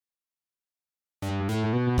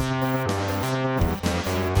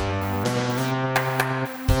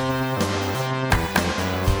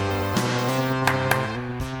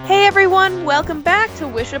everyone, welcome back to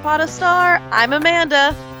Wish Upon a Star. I'm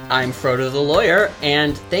Amanda. I'm Frodo the Lawyer,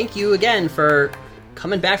 and thank you again for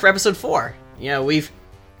coming back for episode 4. You know, we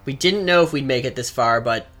didn't know if we'd make it this far,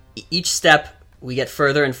 but each step we get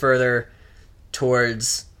further and further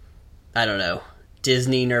towards, I don't know,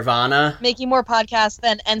 Disney Nirvana. Making more podcasts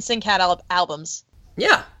than NSYNC had albums.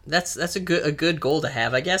 Yeah, that's a good goal to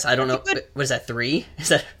have, I guess. I don't know. What is that, 3? Is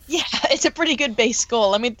that? Yeah, it's a pretty good base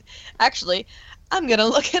goal. I mean, actually, I'm gonna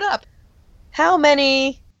look it up. How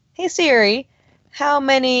many? Hey Siri, how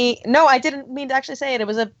many? No, I didn't mean to actually say it. It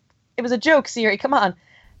was a joke, Siri. Come on.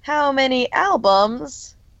 How many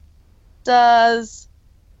albums does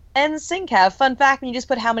NSYNC have? Fun fact: when you just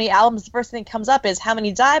put how many albums, the first thing that comes up is how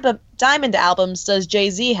many Diamond albums does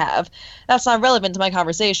Jay-Z have? That's not relevant to my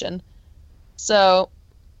conversation. So,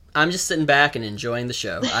 I'm just sitting back and enjoying the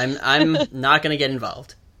show. I'm not gonna get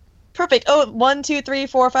involved. Perfect. Oh, 1, 2, 3,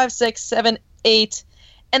 4, 5, 6, 7, 8.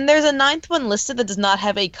 And there's a 9th one listed that does not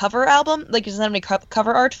have a cover album. Like, it doesn't have any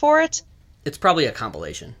cover art for it. It's probably a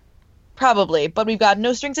compilation. Probably. But we've got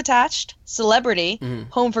No Strings Attached, Celebrity,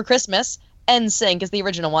 Home for Christmas, NSYNC is the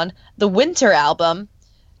original one, the Winter album,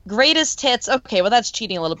 Greatest Hits. Okay, well, that's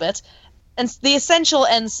cheating a little bit. And the Essential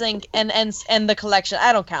NSYNC and the collection.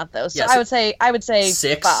 I don't count those. So yeah, I would say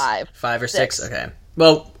 6? 5. 5 or 6? Okay.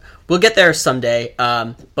 Well, we'll get there someday.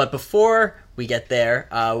 But before we get there,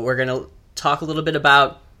 we're going to talk a little bit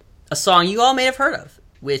about a song you all may have heard of,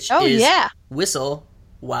 which is Whistle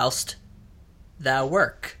Whilst Thou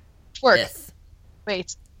Work.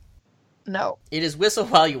 Wait. No. It is Whistle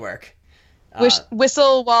While You Work.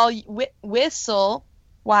 Whistle while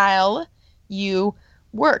you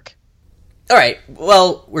work. All right.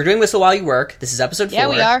 Well, we're doing Whistle While You Work. This is episode 4. Yeah,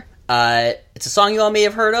 we are. It's a song you all may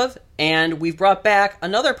have heard of, and we've brought back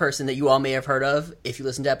another person that you all may have heard of if you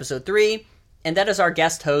listened to episode 3, and that is our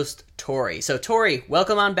guest host, Tori. So, Tori,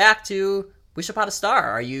 welcome on back to Wish Upon a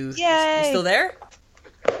Star. Are you still there?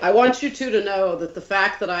 I want you two to know that the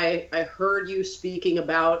fact that I heard you speaking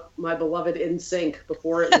about my beloved NSYNC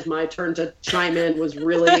before it was my turn to chime in was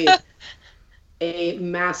really a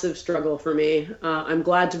massive struggle for me. I'm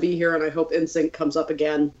glad to be here, and I hope NSYNC comes up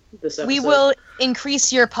again this episode. We will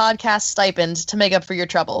increase your podcast stipend to make up for your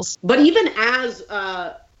troubles. But even as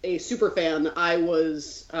a super fan, I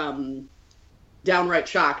was downright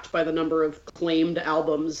shocked by the number of claimed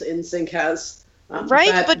albums NSYNC has.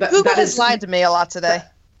 Right? But Google has lied to me a lot today.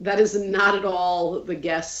 That is not at all the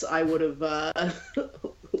guess I would have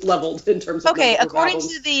leveled in terms of according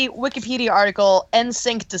albums. to the Wikipedia article,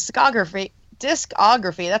 NSYNC discography,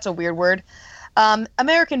 that's a weird word.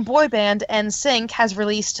 American boy band NSYNC has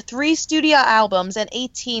released 3 studio albums and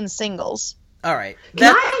 18 singles. All right.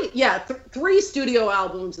 3 studio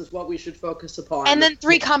albums is what we should focus upon. And then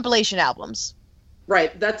 3 compilation albums.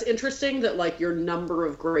 Right. That's interesting that, like, your number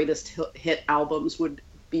of greatest hit albums would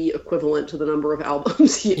be equivalent to the number of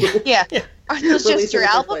albums you Aren't those just your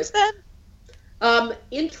albums, then?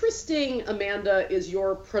 Interesting, Amanda, is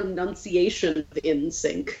your pronunciation of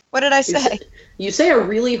NSYNC. What did I say? You say a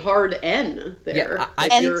really hard N there. Yeah,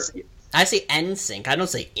 I say NSYNC. I don't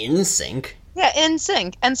say InSync. Yeah,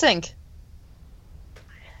 NSYNC. NSYNC.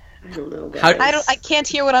 I don't know, guys. I can't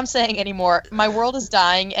hear what I'm saying anymore. My world is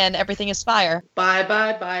dying and everything is fire. Bye,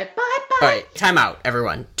 bye, bye, bye, bye. All right, time out,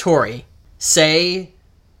 everyone. Tori, say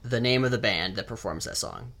the name of the band that performs that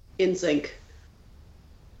song. NSYNC.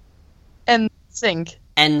 NSYNC.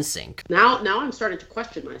 NSYNC. Now I'm starting to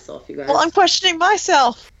question myself, you guys. Well, I'm questioning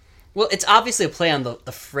myself. Well, it's obviously a play on the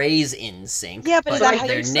phrase in sync. Yeah, but is that how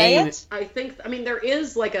you say it? I think, there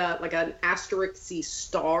is like an asterisk-y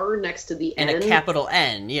star next to the N. And a capital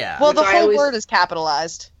N, yeah. Well, the whole word is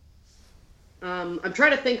capitalized. I'm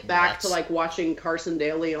trying to think back to, like, watching Carson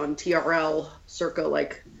Daly on TRL circa,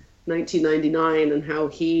 like, 1999 and how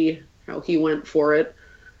he went for it.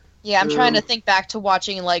 Yeah, I'm trying to think back to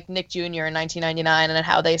watching, like, Nick Jr. in 1999 and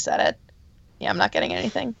how they said it. Yeah, I'm not getting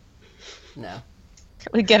anything. No.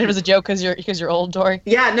 We get it as a joke because you're old, Dory.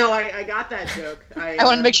 Yeah, no, I got that joke. I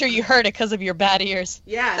want to make sure you heard it because of your bad ears.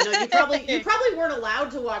 Yeah, no, you probably weren't allowed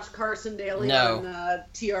to watch Carson Daly on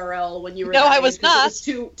TRL when you were. No, I was not. It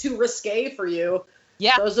was too risque for you.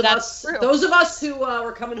 Yeah, those of us who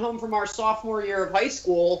were coming home from our sophomore year of high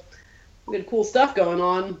school, we had cool stuff going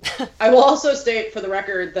on. I will also state for the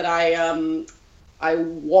record that I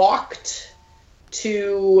walked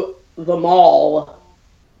to the mall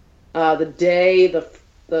the day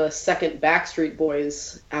the second Backstreet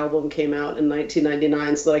Boys album came out in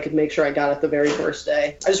 1999 so that I could make sure I got it the very first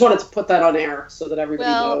day. I just wanted to put that on air so that everybody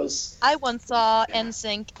knows. I once saw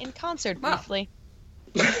NSYNC in concert briefly.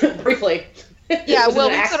 Briefly. Yeah, Was it well,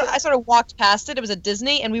 an accident? I sort of walked past it. It was at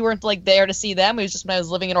Disney, and we weren't like there to see them. It was just when I was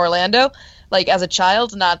living in Orlando, like as a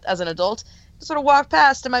child, not as an adult. Just sort of walked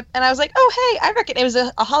past, and I was like, "Oh, hey, I reckon it was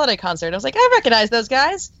a holiday concert." I was like, "I recognize those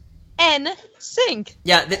guys." NSYNC.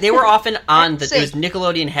 Yeah, they were often on the. Sync. It was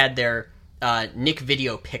Nickelodeon had their Nick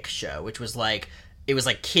Video Pick show, which was like it was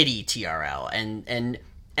like Kitty TRL, and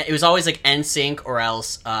it was always like NSYNC or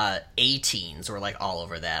else A-Teens were like all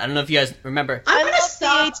over that. I don't know if you guys remember. I'm gonna love the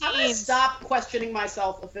stop. I'm gonna 18s. stop questioning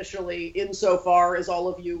myself officially, insofar as all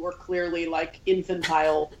of you were clearly like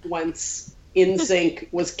infantile once NSYNC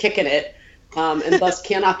was kicking it, and thus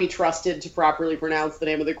cannot be trusted to properly pronounce the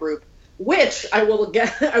name of the group. Which I will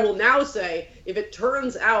now say, if it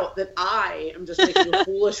turns out that I am just making a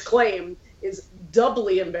foolish claim, is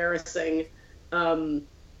doubly embarrassing.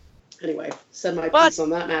 Anyway, said my But piece on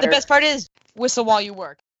that matter. The best part is whistle while you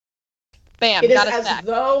work. Bam, It is got us as back.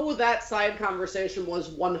 though that side conversation was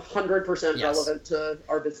 100% Yes. relevant to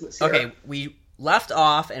our business here. Okay, we left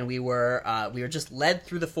off and we were just led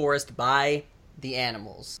through the forest by the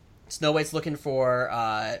animals. Snow White's looking for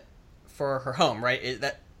her home, right?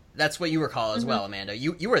 That's what you recall as well, Amanda.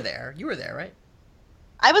 You were there. You were there, right?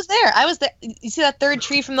 I was there. You see that third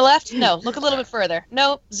tree from the left? No, look a little bit further.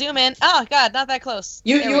 No, zoom in. Oh God, not that close.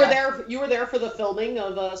 You we were are. there. You were there for the filming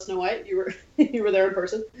of Snow White. You were you were there in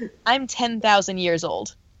person. I'm 10,000 years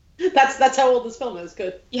old. That's how old this film is.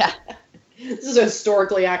 Good. Yeah. This is a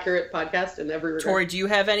historically accurate podcast in every regard. Tori, do you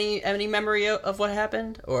have any memory of what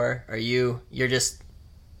happened, or are you're just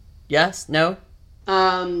yes, no?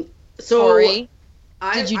 So Tori,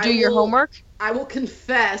 I, did you I do your will- homework? I will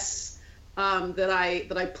confess that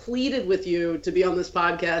I pleaded with you to be on this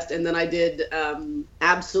podcast, and then I did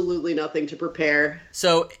absolutely nothing to prepare.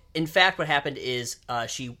 So, in fact, what happened is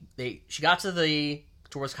she got to the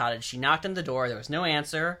dwarf's cottage. She knocked on the door. There was no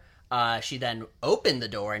answer. She then opened the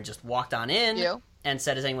door and just walked on in You? and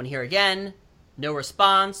said, "Is anyone here again?" No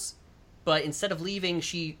response. But instead of leaving,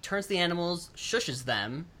 she turns to the animals, shushes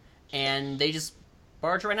them, and they just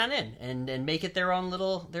barge right on in and make it their own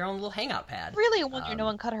little hangout pad. Really wonder no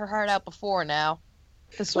one cut her heart out before now.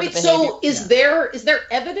 This sort Wait, of behavior. so is there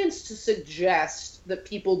evidence to suggest that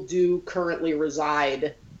people do currently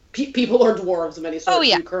reside? People or dwarves of any sort. Oh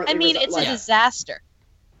yeah, do currently I mean reside, it's like- a disaster.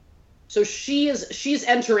 So she's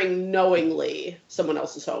entering knowingly someone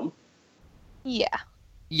else's home. Yeah.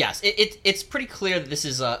 Yes, it's pretty clear that this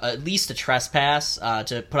is at least a trespass.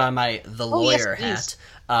 To put on my the Oh, yes, lawyer please.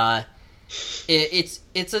 hat,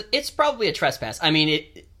 it's probably a trespass. I mean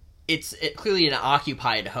it's clearly an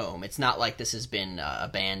occupied home. It's not like this has been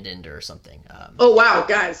abandoned or something. Oh wow,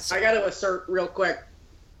 guys! I got to assert real quick.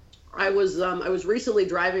 I was recently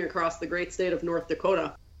driving across the great state of North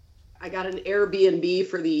Dakota. I got an Airbnb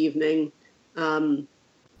for the evening, and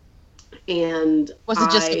Was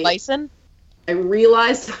it just a bison? I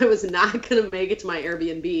realized I was not going to make it to my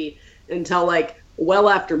Airbnb until like well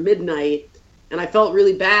after midnight, and I felt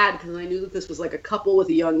really bad because I knew that this was like a couple with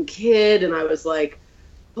a young kid, and I was like,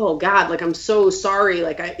 oh God, like I'm so sorry,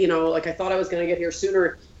 like I thought I was going to get here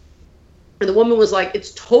sooner, and the woman was like,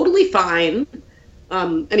 it's totally fine.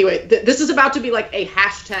 Anyway, this is about to be like a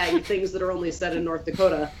hashtag things that are only said in North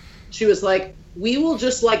Dakota. She was like, we will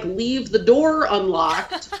just like leave the door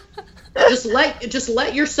unlocked. just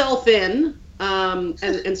let yourself in,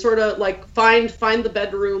 and sort of like find the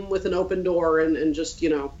bedroom with an open door and just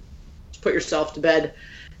just put yourself to bed.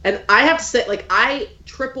 And I have to say, like, I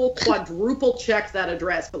triple, quadruple checked that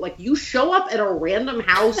address, but like you show up at a random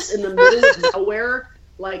house in the middle of nowhere,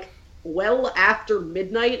 like well after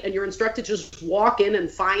midnight, and you're instructed to just walk in and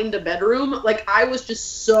find a bedroom. Like I was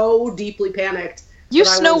just so deeply panicked. You that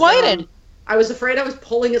I Snow was, Whited. I was afraid I was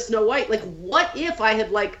pulling a Snow White. Like, what if I had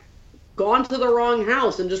like gone to the wrong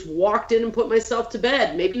house and just walked in and put myself to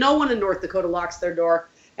bed? Maybe no one in North Dakota locks their door.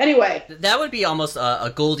 Anyway, that would be almost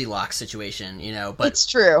a Goldilocks situation, But It's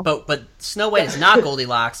true. But Snow White is not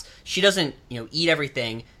Goldilocks. She doesn't eat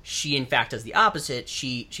everything. She in fact does the opposite.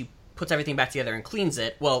 She puts everything back together and cleans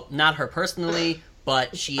it. Well, not her personally,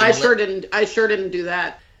 but she. I sure didn't do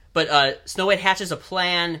that. But Snow White hatches a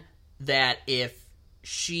plan that if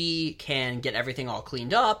she can get everything all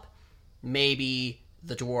cleaned up, maybe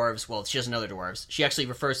the dwarves. Well, she doesn't know the dwarves. She actually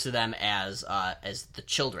refers to them as the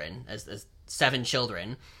children, as 7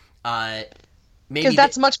 children. Maybe Because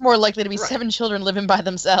that's much more likely to be Right. 7 children living by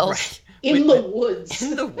themselves. right In the woods.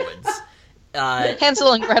 in the woods.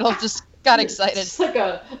 Hansel and Gretel just got excited. It's like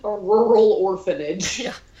a rural orphanage.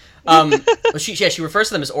 Yeah. Well, she refers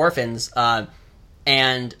to them as orphans,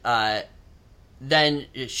 and then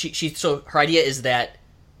so her idea is that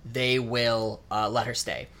they will let her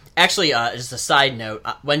stay. Actually, just a side note,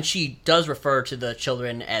 when she does refer to the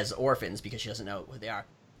children as orphans because she doesn't know who they are,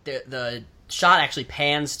 the shot actually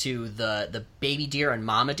pans to the baby deer and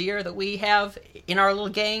mama deer that we have in our little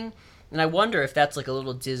gang, and I wonder if that's like a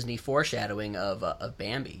little Disney foreshadowing of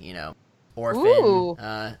Bambi, you know,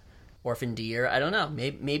 orphan deer. I don't know,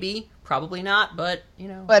 maybe, probably not, but you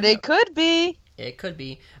know. But it could be. It could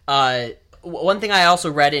be. One thing I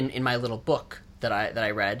also read in my little book that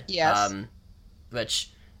I read, yes,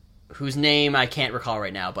 whose name I can't recall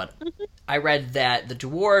right now, but I read that the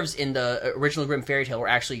dwarves in the original Grimm fairy tale were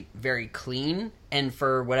actually very clean, and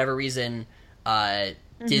for whatever reason,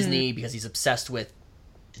 Disney, because he's obsessed with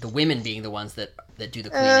the women being the ones that do the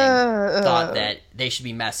cleaning, thought that they should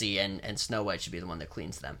be messy, and Snow White should be the one that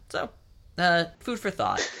cleans them. So, food for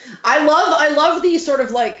thought. I love the sort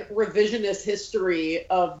of like revisionist history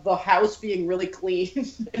of the house being really clean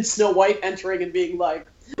and Snow White entering and being like,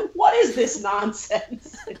 what is this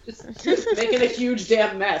nonsense? Just making a huge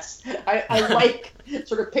damn mess. I like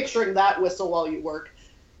sort of picturing that whistle while you work.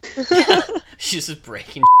 She's just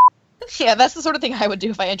breaking. Yeah, that's the sort of thing I would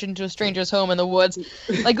do if I entered into a stranger's home in the woods.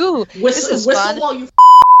 Like, ooh, whistle, this is whistle fun. while you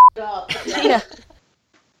up. Yeah.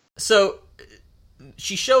 So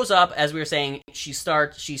she shows up, as we were saying.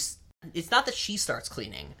 It's not that she starts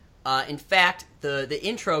cleaning. In fact, the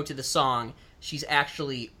intro to the song, she's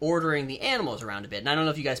actually ordering the animals around a bit. And I don't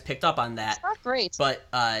know if you guys picked up on that. It's not great. But,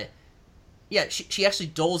 yeah, she actually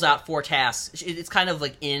doles out 4 tasks. It's kind of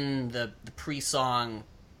like in the pre-song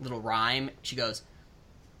little rhyme. She goes,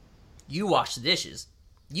 you wash the dishes,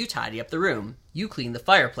 you tidy up the room, you clean the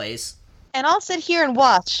fireplace. And I'll sit here and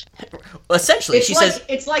watch. Essentially, she says...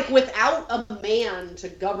 It's like without a man to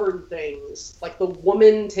govern things, like the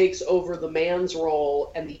woman takes over the man's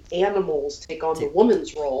role and the animals take on the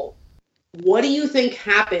woman's role. What do you think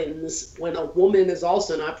happens when a woman is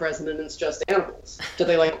also not present and it's just animals? Do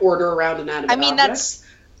they like order around inanimate objects?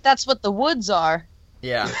 That's what the woods are.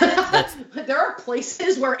 Yeah. There are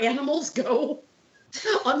places where animals go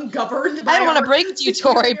ungoverned. I don't want to break it to you,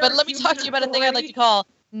 Tori, but let me talk to you about a thing I'd like to call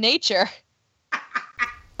nature.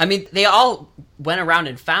 I mean, they all went around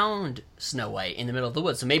and found Snow White in the middle of the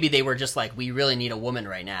woods, so maybe they were just like, we really need a woman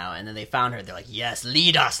right now, and then they found her. They're like, yes,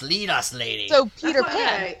 lead us, lady. So Peter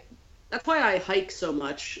Pan. That's why I hike so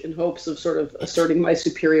much, in hopes of sort of asserting my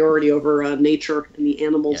superiority over nature and the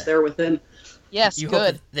animals there within. Yes, you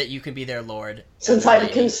good. hope that you can be their lord. Since I'm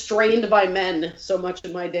constrained by men so much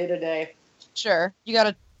in my day-to-day. Sure, you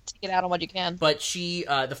gotta take it out on what you can. But she,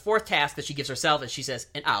 the 4th task that she gives herself is she says,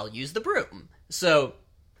 and I'll use the broom. So,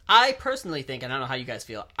 I personally think, and I don't know how you guys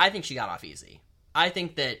feel, I think she got off easy. I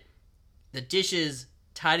think that the dishes,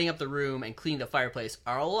 tidying up the room, and cleaning the fireplace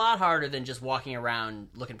are a lot harder than just walking around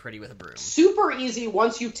looking pretty with a broom. Super easy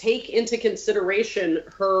once you take into consideration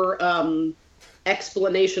her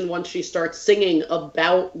explanation once she starts singing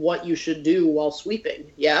about what you should do while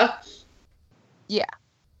sweeping, yeah? Yeah.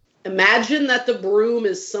 Imagine that the broom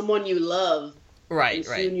is someone you love. Right, and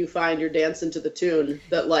right. soon you find you're dancing to the tune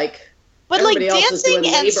that, like, But, like, everybody else is dancing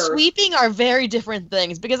doing and labor. sweeping are very different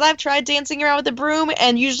things, because I've tried dancing around with the broom,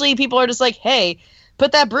 and usually people are just like, hey,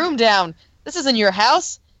 put that broom down. This isn't your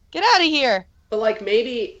house. Get out of here. But, like,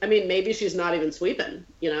 maybe she's not even sweeping,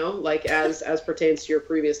 you know, like, as pertains to your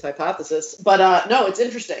previous hypothesis. But, no, it's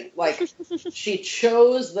interesting. Like, she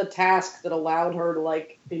chose the task that allowed her to,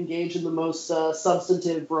 like, engage in the most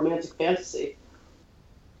substantive romantic fantasy.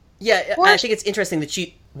 Yeah, I think it's interesting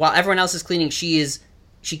that while everyone else is cleaning, she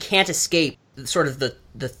can't escape sort of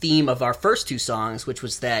the theme of our first 2 songs, which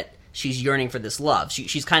was that she's yearning for this love.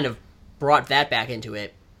 She's kind of brought that back into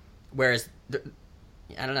it, whereas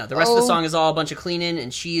I don't know, the rest of the song is all a bunch of cleaning,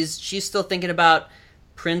 and she's still thinking about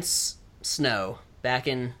Prince Snow back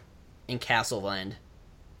in Castle Land.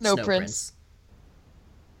 No Snow prince.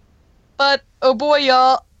 But, oh boy,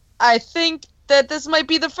 y'all, I think that this might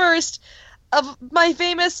be the first of my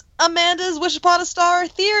famous Amanda's Wish Upon a Star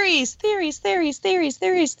theories. Theories.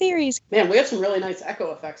 Man, we have some really nice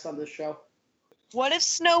echo effects on this show. What if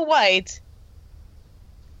Snow White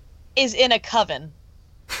is in a coven?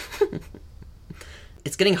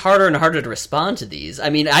 It's getting harder and harder to respond to these. I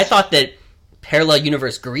mean, I thought that Parallel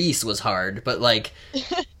Universe Grease was hard, but, like,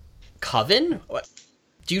 Coven? What?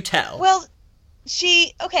 Do tell. Well,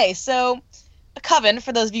 so a coven,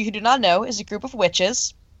 for those of you who do not know, is a group of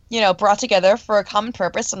witches, brought together for a common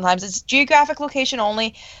purpose. Sometimes it's geographic location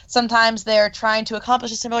only. Sometimes they're trying to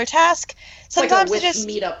accomplish a similar task. Sometimes like a it's just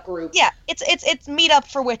meetup group. Yeah, it's meetup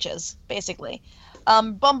for witches, basically.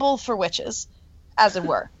 Bumble for witches, as it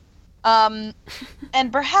were.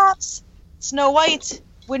 And perhaps Snow White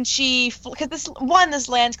when she, because this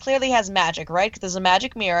land clearly has magic, right? Because there's a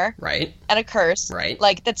magic mirror, Right. and a curse, Right.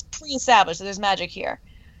 Like that's pre-established. So there's magic here.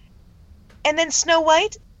 And then Snow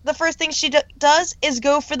White, the first thing she does is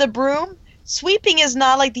go for the broom. Sweeping is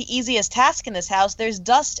not like the easiest task in this house. There's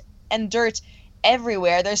dust and dirt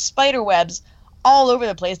everywhere. There's spider webs all over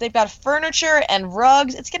the place. They've got furniture and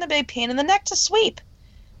rugs. It's going to be a pain in the neck to sweep.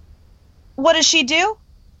 What does she do?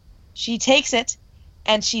 She takes it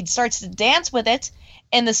and she starts to dance with it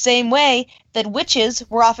in the same way that witches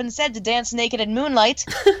were often said to dance naked in moonlight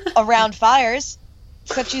around fires.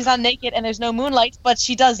 Except she's not naked and there's no moonlight, but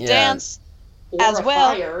she does dance or as a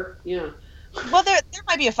well. Fire. Yeah. Well, there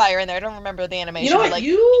might be a fire in there. I don't remember the animation. You know what?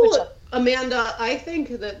 Like, Amanda, I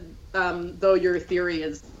think that though your theory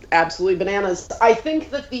is absolutely bananas, I think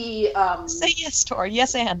that the say yes, Tor.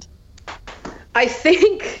 Yes, and I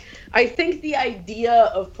think the idea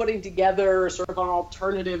of putting together sort of an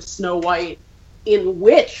alternative Snow White in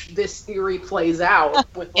which this theory plays out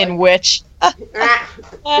with like, in which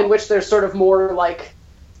there's sort of more like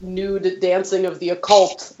nude dancing of the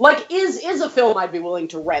occult, like is a film I'd be willing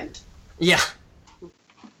to rent. Yeah.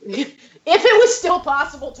 If it was still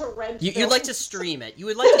possible to rent, You'd like to stream it. You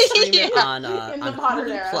would like to stream it on in the on modern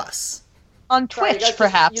Hulu era. Plus. on Sorry, Twitch, guys,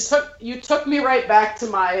 perhaps. You took me right back to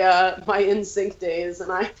my my NSYNC days,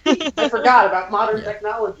 and I forgot about modern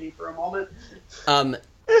technology for a moment.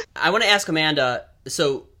 I want to ask Amanda.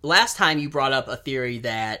 So last time you brought up a theory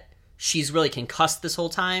that she's really concussed this whole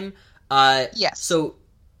time. Yes. So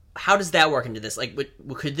how does that work into this? Like,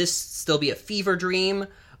 could this still be a fever dream,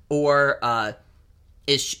 or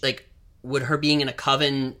is she, like, would her being in a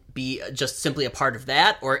coven be just simply a part of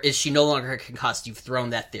that, or is she no longer concussed? You've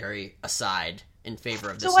thrown that theory aside in favor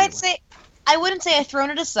of this. So I wouldn't say I've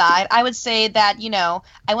thrown it aside. I would say that,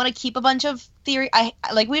 I want to keep a bunch of theory.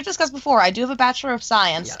 Like we've discussed before, I do have a Bachelor of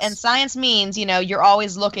Science, Yes. and science means, you're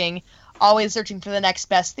always looking, always searching for the next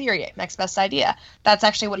best theory, next best idea. That's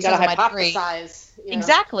actually what it You says gotta in my degree. hypothesize.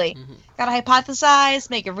 Exactly. Mm-hmm. Gotta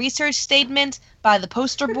hypothesize, make a research statement, buy the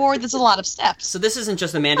poster board. There's a lot of steps. So this isn't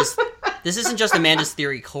just Amanda's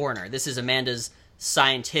theory corner. This is Amanda's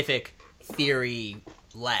scientific theory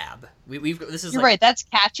lab. This is You're like, right. That's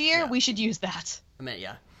catchier. Yeah. We should use that.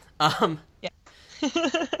 Yeah. Yeah.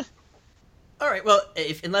 All right. Well,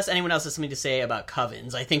 unless anyone else has something to say about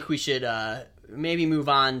covens, I think we should maybe move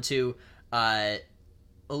on to a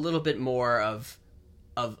little bit more of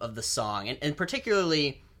the song, and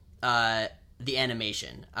particularly the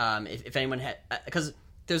animation. If anyone had, because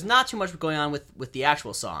there's not too much going on with the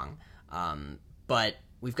actual song, but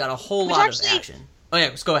we've got a whole lot of action. Oh yeah,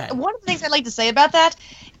 just go ahead. One of the things I'd like to say about that,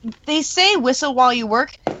 they say whistle while you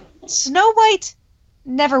work. Snow White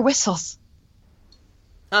never whistles.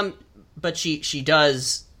 But she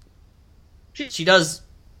does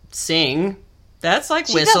sing. That's like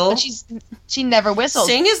She whistle. does, but she never whistles.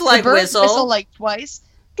 Sing is like the birds whistle. whistle like twice.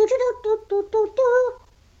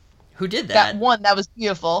 Who did that? That one, that was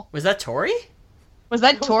beautiful. Was that Tori? Was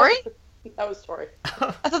that Tori? That was Tori. I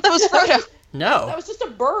thought that was Frodo. No. That was just a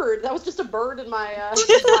bird. That was just a bird in my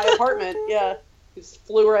my apartment. Yeah, he just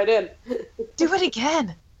flew right in. Do it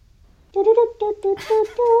again.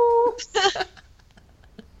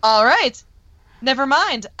 All right. Never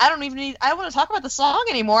mind. I don't want to talk about the song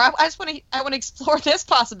anymore. I just want to explore this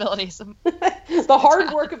possibility. The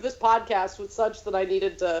hard work of this podcast was such that I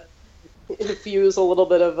needed to infuse a little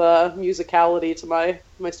bit of musicality to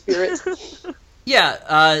my spirit.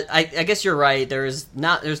 Yeah, I guess you're right. There's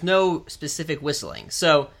no specific whistling.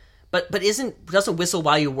 So, but doesn't whistle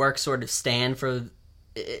while you work sort of stand for,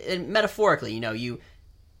 metaphorically, you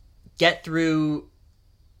get through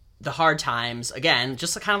the hard times, again,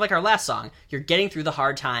 just kind of like our last song. You're getting through the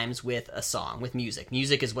hard times with a song, with music.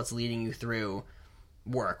 Music is what's leading you through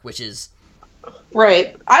work, which is...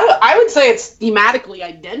 Right. I would say it's thematically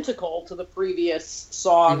identical to the previous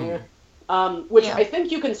song, which I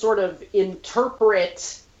think you can sort of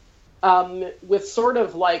interpret with sort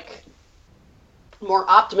of like more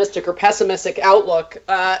optimistic or pessimistic outlook,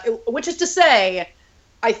 which is to say,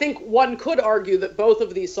 I think one could argue that both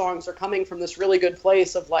of these songs are coming from this really good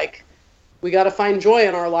place of like, we got to find joy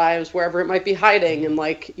in our lives wherever it might be hiding, and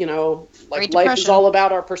like, like life is all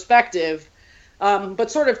about our perspective.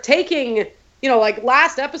 But sort of taking, like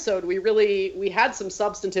last episode, we had some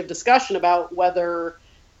substantive discussion about whether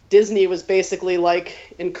Disney was basically like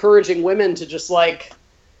encouraging women to just like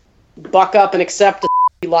buck up and accept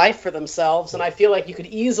a life for themselves. And I feel like you could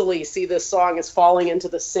easily see this song as falling into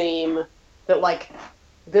the same, that like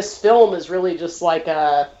this film is really just like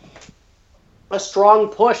a strong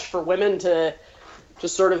push for women to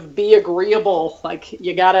just sort of be agreeable. Like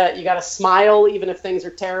you gotta smile even if things are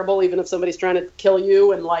terrible, even if somebody's trying to kill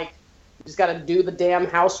you, and like you just gotta do the damn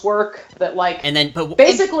housework. That like, and then but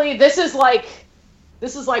basically this is like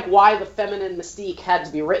why the feminine mystique had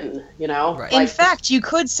to be written. You know, right. In fact, you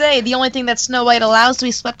could say the only thing that Snow White allows to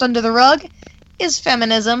be swept under the rug is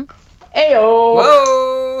feminism. Ayo.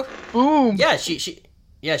 Whoa. Boom. Yeah,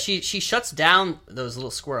 she shuts down those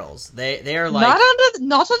little squirrels. They are like Not under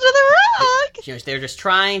the rug. you know, they're just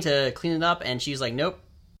trying to clean it up, and she's like, nope.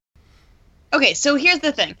 Okay, so here's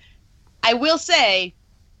the thing. I will say,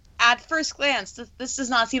 at first glance, this does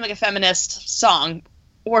not seem like a feminist song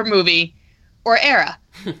or movie or era.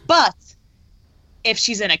 But if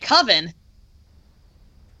she's in a coven,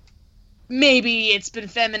 maybe it's been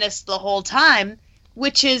feminist the whole time.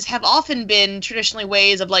 Witches have often been traditionally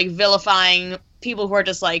ways of like vilifying people who are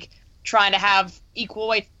just like trying to have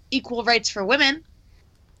equal rights for women.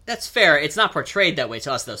 That's fair. It's not portrayed that way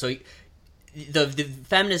to us, though. So the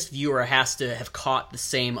feminist viewer has to have caught the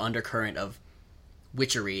same undercurrent of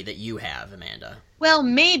witchery that you have, Amanda. Well,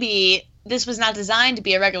 maybe this was not designed to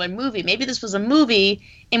be a regular movie. Maybe this was a movie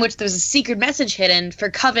in which there was a secret message hidden for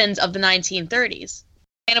covens of the 1930s.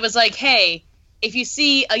 And it was like, hey, if you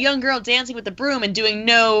see a young girl dancing with a broom and doing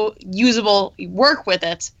no usable work with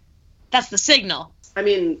it, that's the signal. I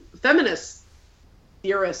mean, feminist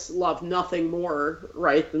theorists love nothing more,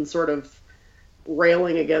 right, than sort of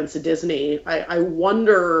railing against Disney. I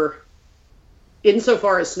wonder,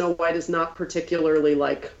 insofar as Snow White is not particularly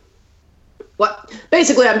like, what?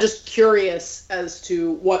 Basically, I'm just curious as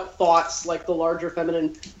to what thoughts like the larger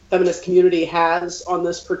feminist community has on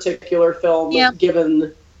this particular film,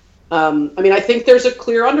 given. I mean, I think there's a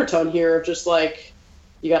clear undertone here of just like,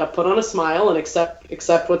 you got to put on a smile and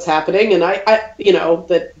accept what's happening, and I you know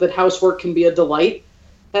that housework can be a delight,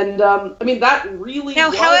 and I mean that really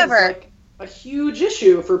was like a huge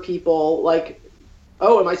issue for people. Like,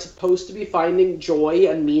 oh, am I supposed to be finding joy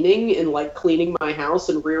and meaning in like cleaning my house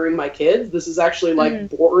and rearing my kids? This is actually like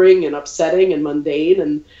boring and upsetting and mundane,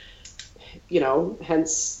 and you know,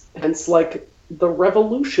 hence like the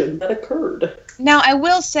revolution that occurred. Now, I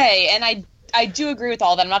will say, and I do agree with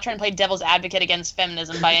all that. I'm not trying to play devil's advocate against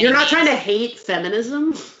feminism by any You're not means. trying to hate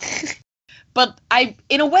feminism? But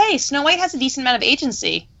in a way, Snow White has a decent amount of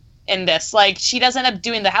agency in this. Like, she does end up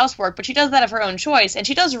doing the housework, but she does that of her own choice, and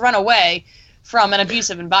she does run away from an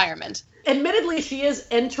abusive environment. Admittedly, she is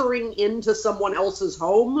entering into someone else's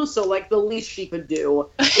home, so like the least she could do,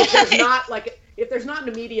 if there's not an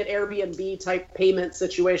immediate Airbnb type payment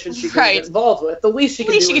situation she could get involved with, the least she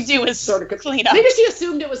could do is sort of clean up. Maybe she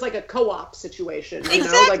assumed it was like a co-op situation. You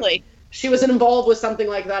know? Like, she was involved with something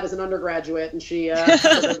like that as an undergraduate, and she.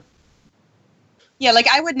 Yeah, like,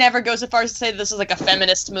 I would never go so far as to say this is like a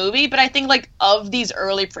feminist movie, but I think like of these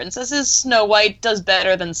early princesses, Snow White does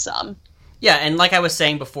better than some. Yeah, and like I was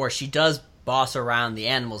saying before, she does boss around the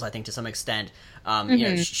animals, I think, to some extent. You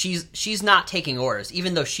know, she's not taking orders.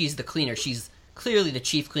 Even though she's the cleaner, she's clearly the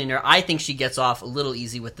chief cleaner. I think she gets off a little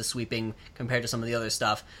easy with the sweeping compared to some of the other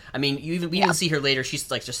stuff. I mean, we even see her later, she's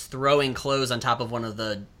like just throwing clothes on top of one of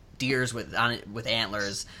the deers with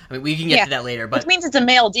antlers. I mean, we can get to that later. But which means it's a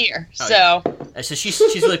male deer, so... Yeah. So she's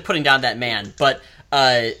really putting down that man. But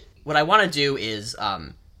what I want to do is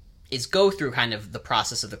go through kind of the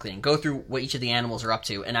process of the cleaning, go through what each of the animals are up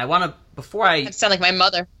to, and I want to, before I... That sound like my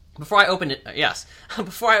mother. Before I open it, yes.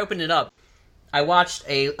 Before I open it up, I watched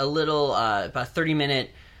a little, about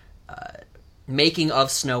 30-minute making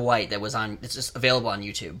of Snow White that was on, it's just available on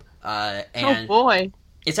YouTube. And oh boy.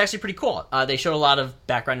 It's actually pretty cool. They showed a lot of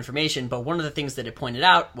background information, but one of the things that it pointed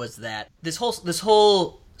out was that this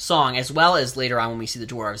whole song, as well as later on when we see the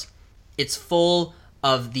dwarves, it's full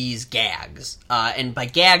of these gags. And by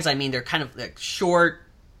gags, I mean they're kind of like short,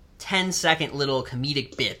 10-second little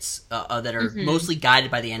comedic bits that are mostly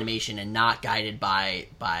guided by the animation and not guided by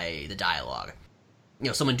the dialogue. You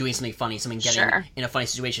know, someone doing something funny, someone getting in a funny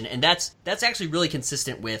situation. And that's actually really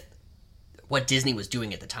consistent with what Disney was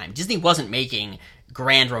doing at the time. Disney wasn't making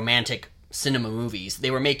grand romantic cinema movies.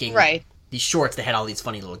 They were making these shorts that had all these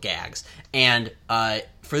funny little gags. And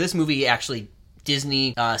for this movie, actually,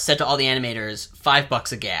 Disney said to all the animators,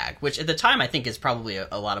 $5 a gag, which at the time I think is probably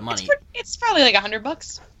a lot of money. It's probably like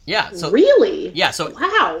 $100. Yeah. So, really? Yeah. So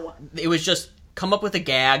wow. It was just come up with a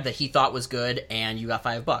gag that he thought was good, and you got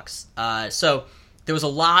 $5. So there was a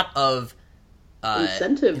lot of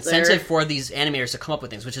incentive for these animators to come up with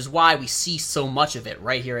things, which is why we see so much of it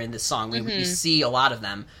right here in this song. We see a lot of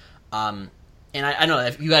them. And I don't know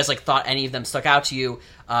if you guys like thought any of them stuck out to you.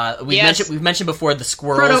 We've mentioned before the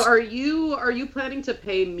squirrels. Frodo, are you planning to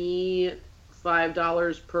pay me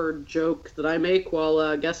 $5 per joke that I make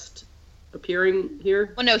while guest appearing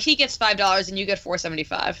here? Well, no, he gets $5 and you get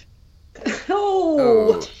 $4.75.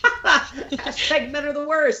 Oh! Hashtag men are the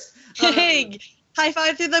worst. Hey, high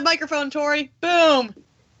five through the microphone, Tori. Boom.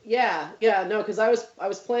 Yeah, no, because I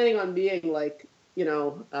was planning on being like,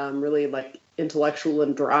 really like intellectual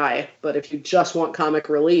and dry. But if you just want comic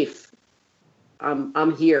relief,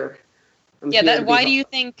 I'm here. Why do you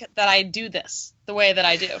think that I do this the way that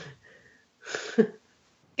I do?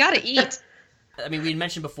 Gotta eat. I mean, we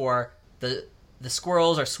mentioned before the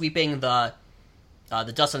squirrels are sweeping the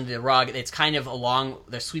dust under the rug. It's kind of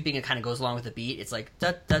they're sweeping. It kind of goes along with the beat. It's like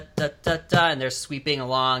da da da da da, and they're sweeping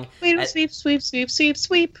along.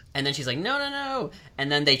 Sweep. And then she's like, no.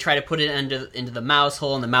 And then they try to put it into the mouse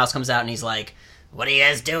hole, and the mouse comes out, and he's like, "What are you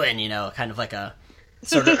guys doing?" Kind of like a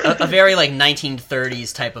sort of a very like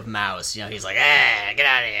 1930s type of mouse. He's like, get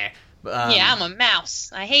out of here. Yeah, I'm a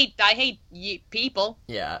mouse. I hate people.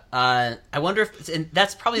 Yeah. I wonder if and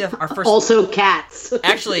that's probably our first. Also, cats.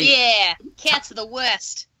 Actually. Yeah, cats are the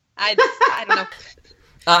worst. I don't know.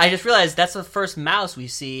 I just realized that's the first mouse we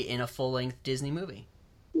see in a full-length Disney movie.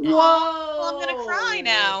 Whoa! Well, I'm gonna cry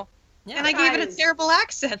now. Yeah. And I gave it a terrible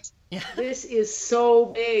accent. Yeah. This is so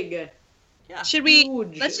big. Yeah. Should we?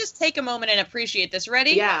 Huge. Let's just take a moment and appreciate this.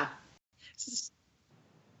 Ready? Yeah.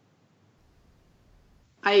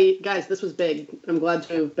 Guys, this was big. I'm glad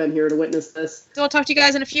to have been here to witness this. So I'll talk to you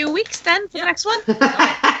guys in a few weeks then for the next one.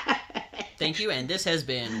 Thank you, and this has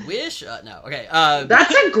been Wish. No, okay.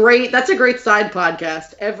 That's a great side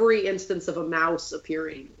podcast. Every instance of a mouse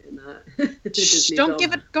appearing in that.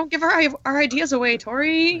 Don't give our ideas away,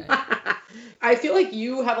 Tori. I feel like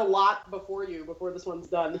you have a lot before this one's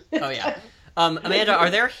done. Oh yeah, Amanda,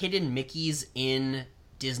 are there hidden Mickeys in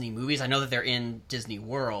Disney movies? I know that they're in Disney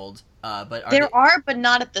World, but there are, but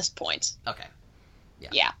not at this point. Okay.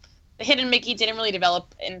 Yeah. The hidden Mickey didn't really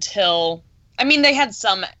develop until. I mean, they had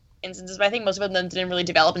some instances, but I think most of them didn't really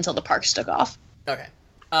develop until the parks took off. Okay.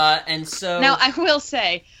 And so now I will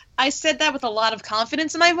say, I said that with a lot of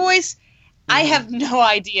confidence in my voice. Mm-hmm. I have no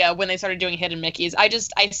idea when they started doing hidden Mickeys.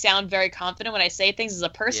 I sound very confident when I say things as a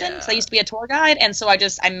person. Yeah. So I used to be a tour guide, and so I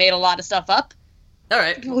made a lot of stuff up. All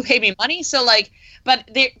right. People who pay me money, so but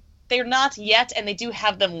they're not yet, and they do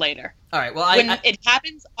have them later. All right. Well, when it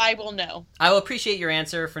happens, I will know. I will appreciate your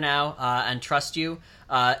answer for now, and trust you.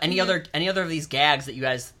 Any other of these gags that you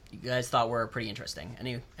guys thought were pretty interesting?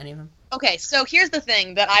 Any of them? Okay, so here's the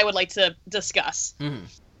thing that I would like to discuss. Mm-hmm.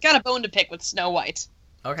 Got a bone to pick with Snow White.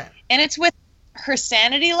 Okay. And it's with her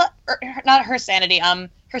sanity, not her sanity,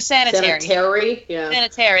 her sanitary. Sanitary, yeah.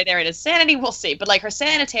 Sanitary, there it is. Sanity, we'll see, but her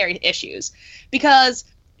sanitary issues. Because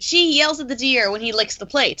she yells at the deer when he licks the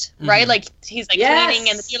plate, right? Mm-hmm. He's cleaning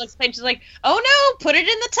and the deer licks the plate, and she's like, oh no, put it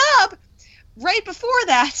in the tub! Right before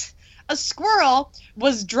that, a squirrel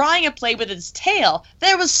was drying a plate with its tail.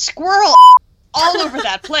 There was squirrel all over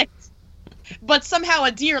that plate. But somehow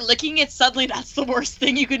a deer licking it, suddenly that's the worst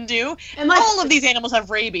thing you can do. And all of these animals have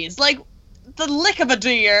rabies. The lick of a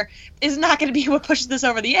deer is not going to be what pushes this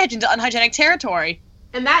over the edge into unhygienic territory.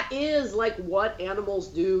 And that is, what animals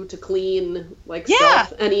do to clean,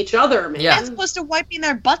 stuff and each other, man. Yeah. As opposed to wiping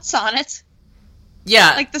their butts on it.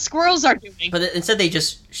 Yeah. Like the squirrels are doing. But instead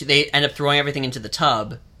they end up throwing everything into the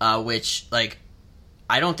tub, which,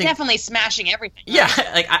 I don't think... Definitely smashing everything. Yeah,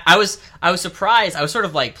 I was surprised. I was sort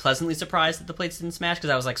of, pleasantly surprised that the plates didn't smash, because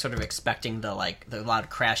I was, sort of expecting the loud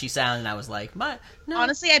crashy sound, and I was like, but, no.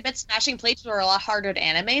 Honestly, I bet smashing plates were a lot harder to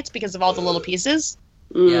animate because of all the little pieces.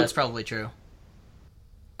 Yeah, that's probably true.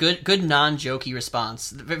 Good non-jokey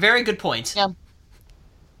response. Very good point. Yeah.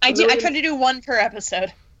 I try to do one per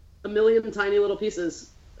episode. A million tiny little pieces.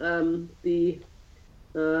 The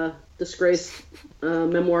disgraced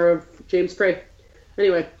memoir of James Frey.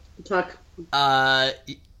 Anyway, talk.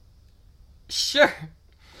 Sure.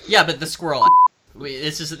 Yeah, but the squirrel.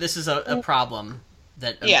 This is a problem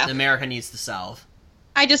that America needs to solve.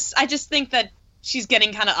 I just think that she's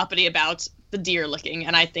getting kind of uppity about the deer licking,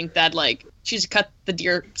 and I think that she's cut the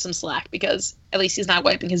deer some slack because at least he's not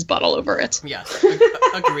wiping his butt all over it. Yes,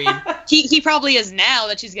 agreed. He probably is now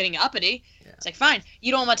that she's getting uppity. Yeah. It's fine.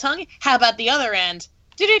 You don't want my tongue? How about the other end?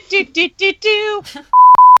 Do.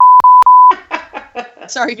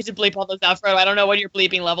 Sorry if you had to bleep all those out, Frodo. I don't know what your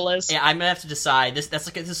bleeping level is. Yeah, I'm gonna have to decide. This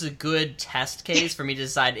is a good test case for me to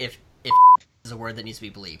decide if is a word that needs to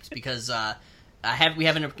be bleeped, because we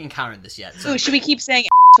haven't encountered this yet. So. Ooh, should we keep saying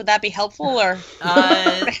would that be helpful or?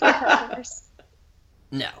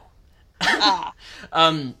 No.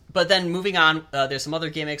 But then moving on, there's some other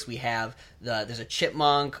gimmicks. We have there's a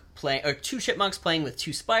chipmunk playing, or two chipmunks playing with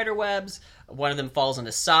two spider webs. One of them falls in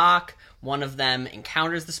a sock. One of them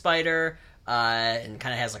encounters the spider and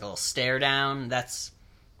kind of has a little stare down. That's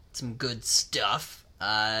some good stuff.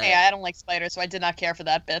 Hey, I don't like spiders, so I did not care for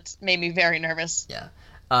that bit. Made me very nervous.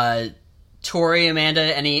 Yeah. Tori, Amanda,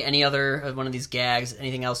 any other one of these gags?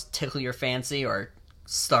 Anything else tickle your fancy or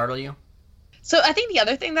startle you? So I think the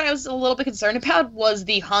other thing that I was a little bit concerned about was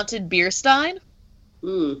the haunted beer stein.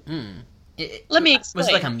 Let me explain. Was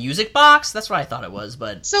it like a music box? That's what I thought it was,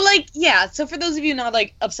 but... So, so for those of you not,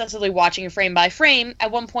 obsessively watching frame by frame, at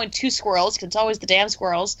one point 2 squirrels, because it's always the damn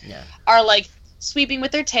squirrels, are, sweeping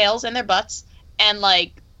with their tails and their butts, and,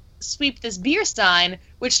 sweep this beer stein,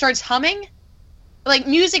 which starts humming.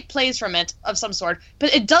 Music plays from it, of some sort,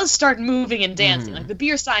 but it does start moving and dancing. The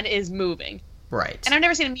beer stein is moving. Right. And I've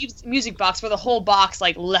never seen a music box where the whole box,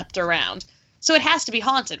 leapt around. So it has to be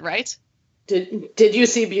haunted, right? Did you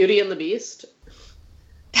see Beauty and the Beast?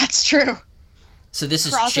 That's true. So this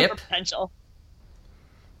is Crossover Chip? Potential.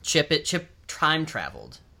 Chip time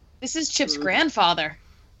traveled. This is Chip's grandfather.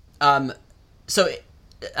 So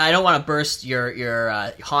I don't want to burst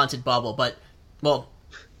your haunted bubble, but, well,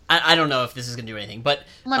 I don't know if this is going to do anything, but...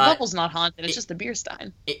 My bubble's not haunted, it's just the beer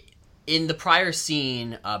stein. In the prior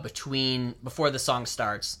scene, before the song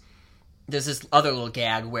starts, there's this other little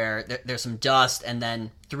gag where there's some dust, and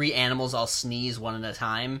then 3 animals all sneeze one at a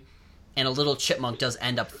time, and a little chipmunk does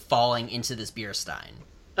end up falling into this beer stein.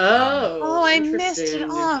 I missed it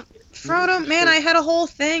off. Frodo, man, I had a whole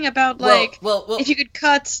thing about, if you could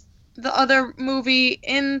cut the other movie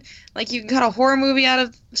in, you can cut a horror movie out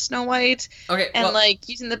of Snow White, and,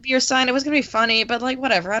 using the beer stein, it was gonna be funny, but,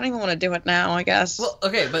 whatever, I don't even want to do it now, I guess. Well,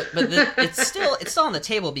 okay, but it's still on the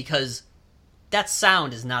table, because that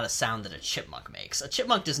sound is not a sound that a chipmunk makes. A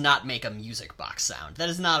chipmunk does not make a music box sound. That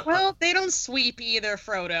is not... Well, they don't sweep either,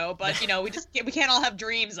 Frodo, but, we can't all have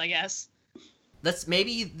dreams, I guess.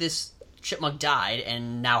 Maybe this chipmunk died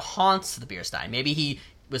and now haunts the beer stein. Maybe he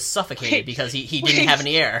was suffocated because he didn't have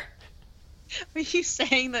any air. Are you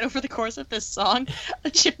saying that over the course of this song, a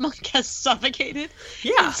chipmunk has suffocated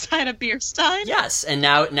inside a beer stein? Yes, and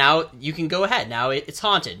now you can go ahead. Now it's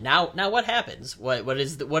haunted. Now what happens?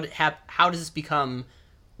 How does this become?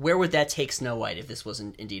 Where would that take Snow White if this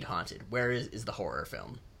wasn't indeed haunted? Where is the horror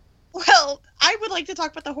film? Well, I would like to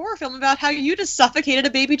talk about the horror film about how you just suffocated a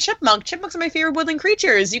baby chipmunk. Chipmunks are my favorite woodland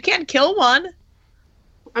creatures. You can't kill one.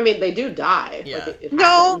 I mean, they do die. Yeah.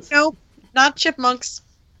 No, not chipmunks.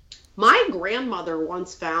 My grandmother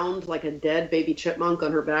once found a dead baby chipmunk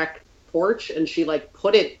on her back porch, and she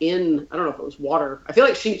put it in, I don't know if it was water. I feel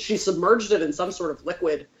like she submerged it in some sort of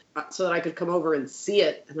liquid so that I could come over and see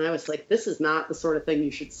it. And I was like, this is not the sort of thing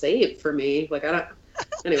you should save for me.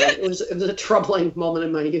 Anyway, it was a troubling moment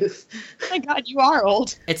in my youth. Oh my God, you are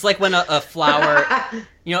old. It's like when a flower,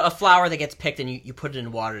 a flower that gets picked and you put it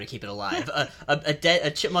in water to keep it alive.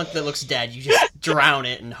 A chipmunk that looks dead, you just drown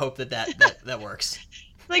it and hope that works.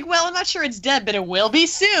 Well, I'm not sure it's dead, but it will be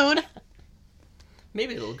soon.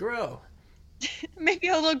 Maybe it'll grow. Maybe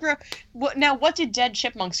it'll grow. Now, what did dead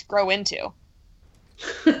chipmunks grow into?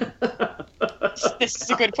 This is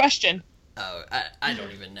a good question. Oh, I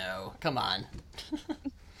don't even know. Come on.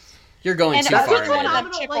 You're going too far.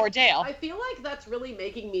 And Chip or Dale. I feel like that's really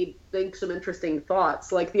making me think some interesting thoughts.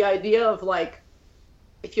 The idea of,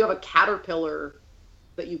 if you have a caterpillar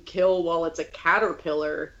that you kill while it's a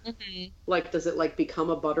caterpillar, does it become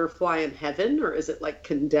a butterfly in heaven, or is it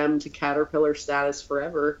condemned to caterpillar status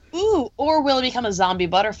forever? Ooh, or will it become a zombie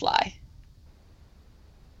butterfly?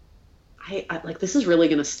 I this is really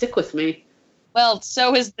gonna stick with me. Well,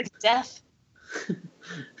 so is the death.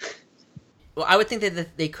 Well, I would think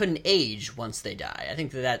that they couldn't age once they die. I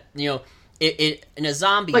think that in a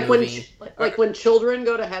zombie movie, when children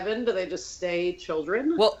go to heaven, do they just stay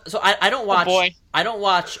children? Well, so I don't watch. Oh boy. I don't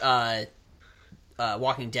watch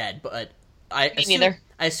Walking Dead, but I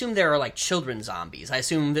assume there are children zombies. I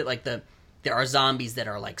assume that there are zombies that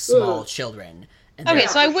are small children. Okay,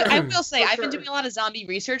 so I will say, I've been doing a lot of zombie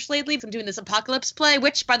research lately. I'm doing this Apocalypse play,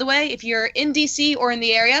 which, by the way, if you're in DC or in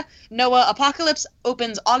the area, Noah, Apocalypse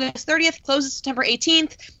opens August 30th, closes September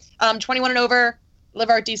 18th, 21 and over,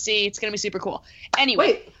 Live Art DC. It's going to be super cool. Anyway.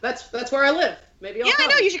 Wait, that's where I live. Maybe I'll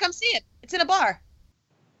come. I know, you should come see it. It's in a bar.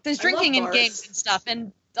 There's drinking and games and stuff,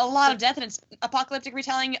 and a lot of death, and it's apocalyptic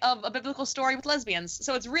retelling of a biblical story with lesbians.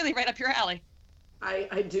 So it's really right up your alley.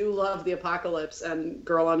 I do love the apocalypse and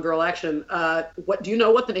girl on girl action. What do you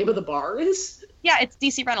know what the name of the bar is? Yeah, it's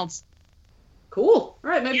DC Reynolds. Cool. All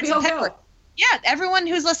right, maybe I'll go. Yeah, everyone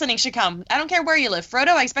who's listening should come. I don't care where you live. Frodo,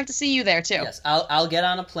 I expect to see you there too. Yes, I'll get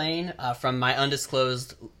on a plane from my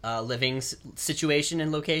undisclosed living situation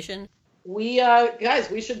and location. We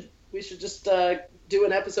guys, we should just do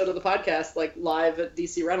an episode of the podcast live at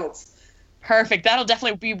DC Reynolds. Perfect. That'll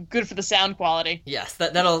definitely be good for the sound quality. Yes,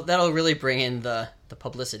 that'll really bring in the the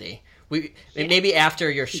publicity. Maybe after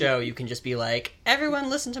your show, you can just be like, everyone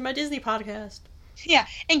listen to my Disney podcast. Yeah,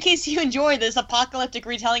 in case you enjoy this apocalyptic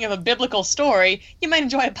retelling of a biblical story, you might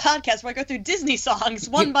enjoy a podcast where I go through Disney songs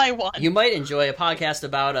one by one. You might enjoy a podcast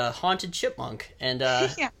about a haunted chipmunk and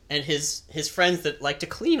and his friends that like to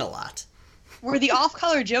clean a lot. Were the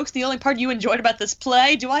off-color jokes the only part you enjoyed about this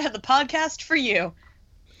play? Do I have the podcast for you?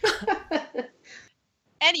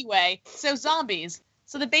 Anyway, so zombies.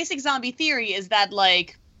 So the basic zombie theory is that,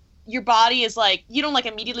 like, your body is, like, you don't, like,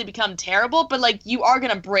 immediately become terrible, but, like, you are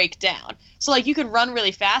gonna break down. So, like, you can run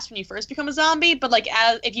really fast when you first become a zombie, but, like,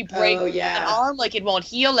 if you break an arm, like, it won't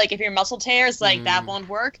heal. Like, if your muscle tears, like, that won't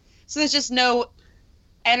work. So there's just no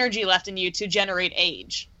energy left in you to generate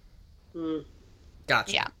age.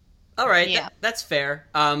 Gotcha. Yeah. All right, that's fair.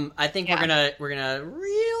 I think we're gonna reel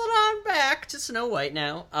it on back to Snow White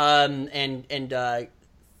now, and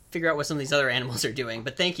figure out what some of these other animals are doing.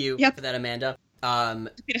 But thank you for that, Amanda. I'm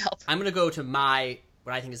gonna go to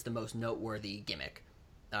what I think is the most noteworthy gimmick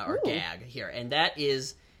or gag here, and that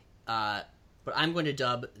is what I'm going to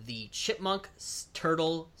dub the chipmunk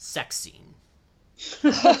turtle sex scene.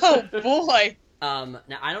 Oh boy.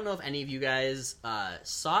 Now, I don't know if any of you guys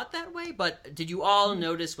saw it that way, but did you all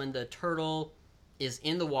notice when the turtle is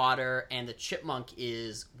in the water and the chipmunk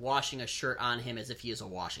is washing a shirt on him as if he is a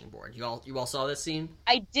washing board? You all saw this scene?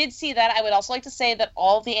 I did see that. I would also like to say that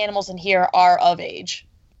all of the animals in here are of age.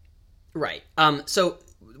 Right. So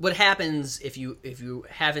what happens if you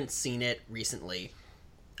haven't seen it recently?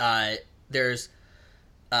 There's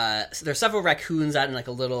several raccoons out in like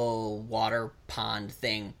a little water pond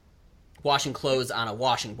thing, washing clothes on a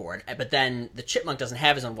washing board, but then the chipmunk doesn't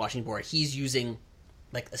have his own washing board. He's using,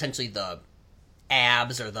 like, essentially the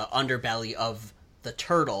abs or the underbelly of the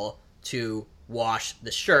turtle to wash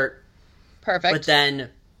the shirt. Perfect. But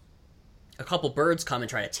then a couple birds come and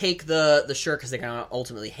try to take the shirt because they're going to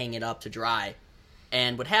ultimately hang it up to dry.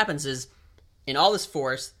 And what happens is, in all this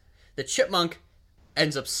force, the chipmunk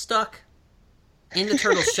ends up stuck in the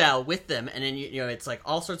turtle shell with them, and then you know it's like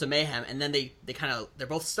all sorts of mayhem, and then they're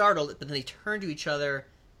both startled, but then they turn to each other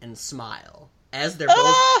and smile as they're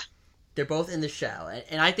both in the shell.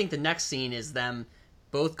 And I think the next scene is them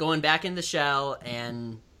both going back in the shell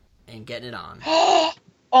and getting it on.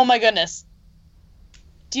 Oh my goodness.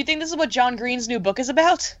 Do you think this is what John Green's new book is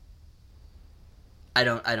about? I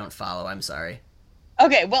don't follow, I'm sorry.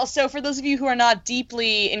 Okay, well, so for those of you who are not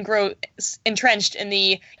deeply entrenched in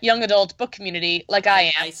the young adult book community, like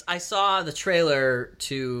I am. I saw the trailer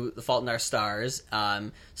to The Fault in Our Stars,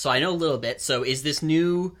 so I know a little bit. So is this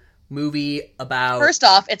new movie about... First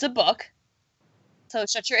off, it's a book, so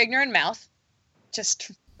shut your ignorant mouth, just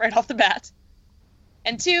right off the bat.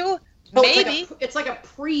 And two, maybe... It's like a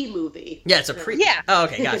pre-movie. Yeah, it's a pre... Yeah. Oh,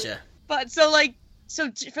 okay, gotcha. But so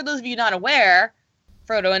for those of you not aware...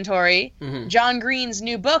 Frodo and Tori, John Green's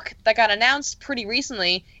new book that got announced pretty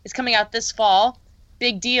recently is coming out this fall.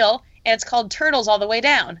 Big deal. And it's called Turtles All the Way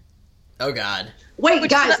Down. Oh, God. Wait,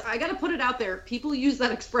 guys, I gotta put it out there. People use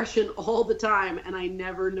that expression all the time, and I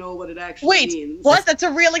never know what it actually means. What? That's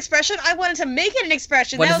a real expression? I wanted to make it an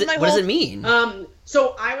expression. What does it mean?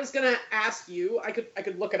 So I was gonna ask you, I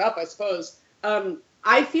could look it up, I suppose.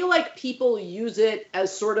 I feel like people use it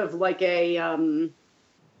as sort of like a... and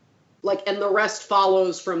the rest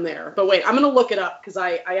follows from there. But wait, I'm going to look it up, because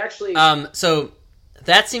I actually... So,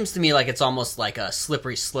 that seems to me like it's almost like a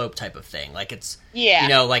slippery slope type of thing. Like it's... Yeah. You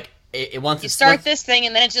know, like, it wants to... You start this thing,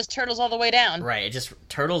 and then it just turtles all the way down. Right, it just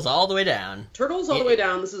turtles all the way down. Turtles all the way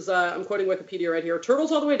down. This is, I'm quoting Wikipedia right here.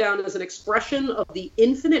 Turtles all the way down is an expression of the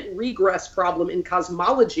infinite regress problem in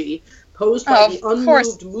cosmology posed by the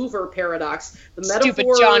unmoved mover paradox. The metaphor Stupid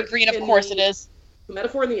John Green, of course it is. The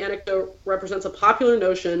metaphor in the anecdote represents a popular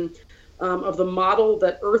notion of the model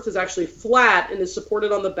that Earth is actually flat and is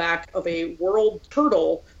supported on the back of a world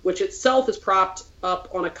turtle, which itself is propped up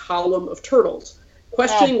on a column of turtles.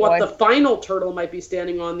 Questioning what the final turtle might be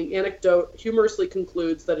standing on, the anecdote humorously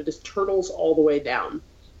concludes that it is turtles all the way down.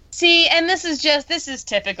 See, and this is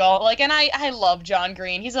typical. Like, and I love John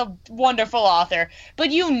Green. He's a wonderful author.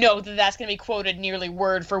 But you know that that's going to be quoted nearly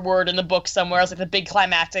word for word in the book somewhere else, like the big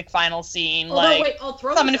climactic final scene.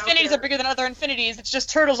 Some infinities are bigger than other infinities. It's just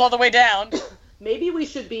turtles all the way down. Maybe we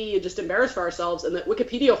should be just embarrassed for ourselves, and that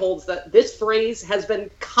Wikipedia holds that this phrase has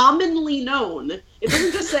been commonly known. It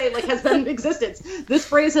doesn't just say, like, has been in existence. This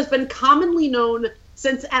phrase has been commonly known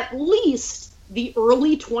since at least the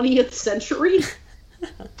early 20th century.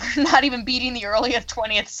 Not even beating the earliest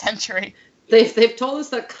 20th century. They've told us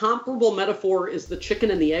that comparable metaphor is the chicken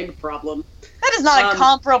and the egg problem. That is not a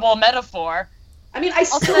comparable metaphor. I mean, I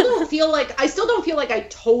still don't feel like I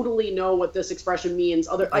totally know what this expression means.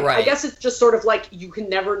 I guess it's just sort of like you can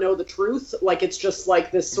never know the truth. Like it's just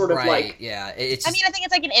like this sort of like yeah. I mean, I think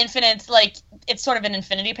it's like an infinite, like it's sort of an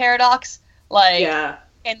infinity paradox. Like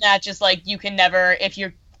in that just like you can never, if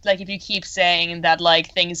you keep saying that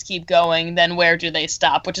like things keep going, then where do they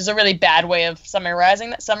stop? Which is a really bad way of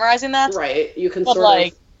summarizing that. Right. You can sort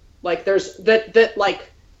of like there's that like.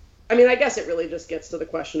 I mean, I guess it really just gets to the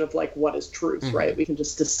question of like what is truth, right? We can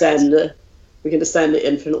just descend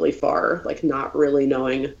infinitely far, like not really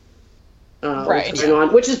knowing what's going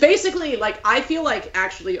on. Which is basically like I feel like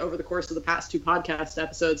actually over the course of the past 2 podcast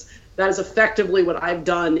episodes, that is effectively what I've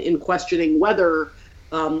done in questioning whether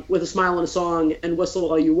With a Smile and a Song and Whistle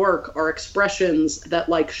While You Work are expressions that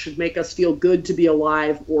like should make us feel good to be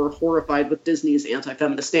alive or horrified with Disney's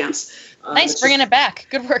anti-feminist stance. Nice, bringing it back.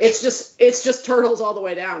 Good work. It's just turtles all the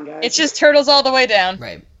way down, guys. It's just turtles all the way down.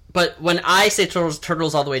 Right. But when I say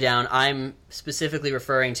turtles all the way down, I'm specifically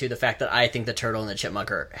referring to the fact that I think the turtle and the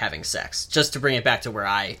chipmunk are having sex. Just to bring it back to where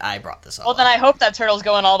I brought this up. Well, then I hope that turtle's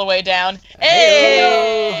going all the way down.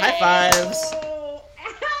 Hey! High fives!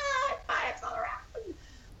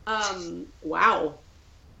 Wow.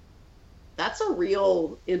 That's a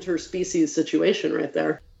real interspecies situation right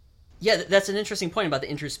there. Yeah, that's an interesting point about the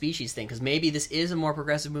interspecies thing, because maybe this is a more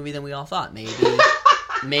progressive movie than we all thought. Maybe.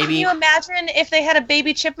 Can you imagine if they had a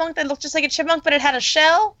baby chipmunk that looked just like a chipmunk, but it had a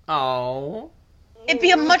shell? Oh. It'd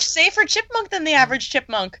be a much safer chipmunk than the average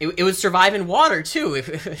chipmunk. It would survive in water, too, if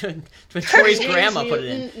when Tori's grandma put it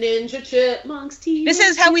in. Ninja chipmunks, this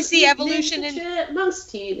is how we see evolution in... Chipmunks,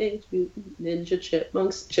 teenage mutant ninja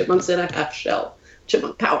chipmunks, chipmunks in a half shell.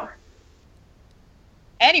 Chipmunk power.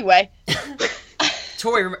 Anyway.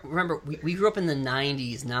 Tori, remember, we grew up in the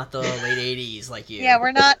 90s, not the late 80s like you. Yeah,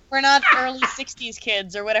 we're not early 60s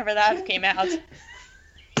kids or whatever that came out.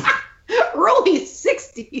 Early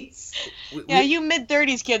 60s. Yeah, you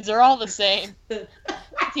mid-30s kids are all the same. You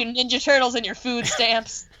Ninja Turtles and your food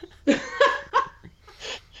stamps.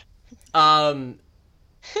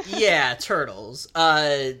 Yeah, turtles.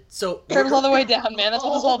 So turtles all the way down, man. That's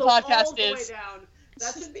what this whole podcast is. Way down.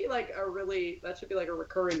 That should be like a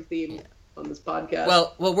recurring theme on this podcast.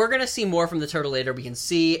 Well, we're gonna see more from the turtle later. We can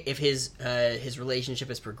see if his relationship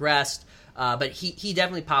has progressed. But he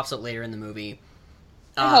definitely pops up later in the movie.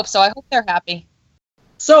 I hope so. I hope they're happy.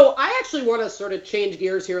 So I actually want to sort of change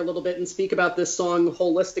gears here a little bit and speak about this song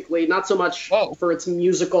holistically, not so much for its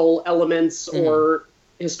musical elements or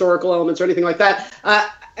historical elements or anything like that.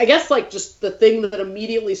 I guess like just the thing that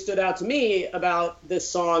immediately stood out to me about this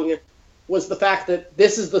song was the fact that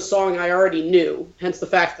this is the song I already knew, hence the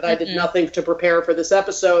fact that I did nothing to prepare for this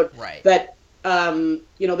episode. Right. That,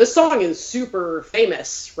 this song is super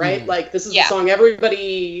famous, right? Like, this is the song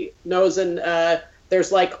everybody knows, and there's,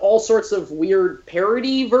 like, all sorts of weird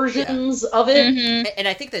parody versions of it. And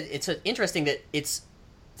I think that it's interesting that it's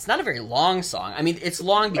not a very long song. I mean, it's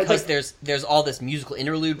long because there's all this musical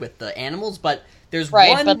interlude with the animals, but there's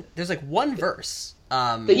one verse.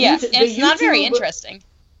 It's not very interesting.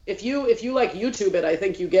 If you like YouTube it, I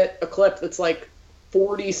think you get a clip that's like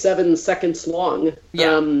 47 seconds long.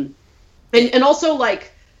 Yeah. And also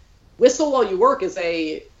like Whistle While You Work is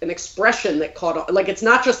an expression that caught on. Like it's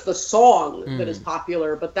not just the song that is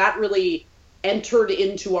popular, but that really entered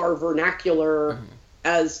into our vernacular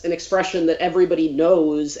as an expression that everybody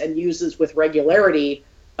knows and uses with regularity,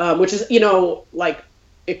 which is, like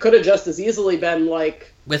it could have just as easily been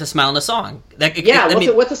like With a Smile and a Song. With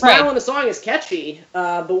a Smile and a Song is catchy,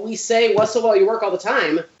 but we say Whistle While You Work all the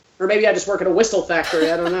time. Or maybe I just work at a whistle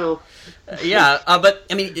factory, I don't know. But,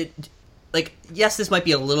 I mean, yes, this might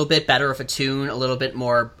be a little bit better of a tune, a little bit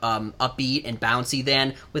more upbeat and bouncy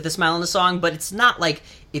than With a Smile and a Song, but it's not like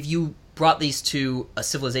if you brought these to a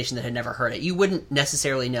civilization that had never heard it, you wouldn't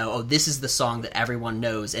necessarily know, oh, this is the song that everyone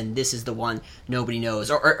knows, and this is the one nobody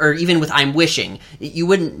knows. Or even with I'm Wishing, you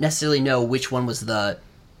wouldn't necessarily know which one was the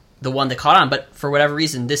one that caught on, but for whatever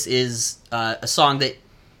reason, this is a song that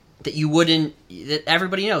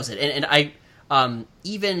everybody knows it. And I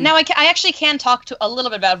even... Now, I actually can talk to a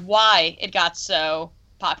little bit about why it got so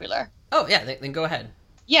popular. Oh, yeah, then go ahead.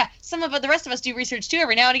 Yeah, the rest of us do research, too,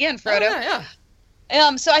 every now and again, Frodo. Oh, yeah.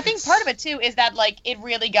 So I think part of it, too, is that, like, it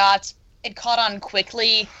caught on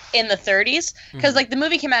quickly in the 30s, because, like, the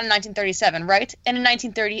movie came out in 1937, right? And in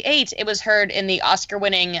 1938, it was heard in the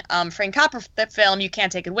Oscar-winning Frank Capra film, You Can't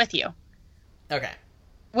Take It With You. Okay.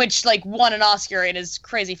 Which, like, won an Oscar and is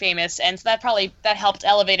crazy famous, and so that helped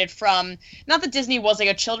elevate it from, not that Disney was, like,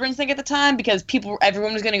 a children's thing at the time, because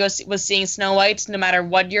everyone was going to was seeing Snow White, no matter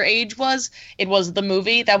what your age was. It was the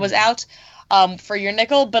movie that was out. For your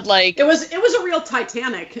nickel, but like it was a real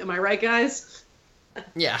Titanic, am I right, guys?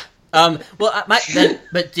 Yeah.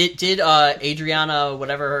 But did Adriana,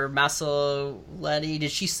 whatever her Masoletti,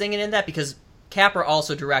 did she sing it in that? Because Capra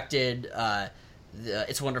also directed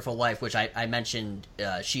It's a Wonderful Life, which I mentioned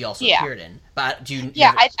she also appeared in. But do you?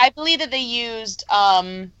 Yeah, I believe that they used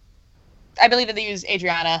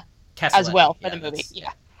Adriana Castelletti, as well for the movie.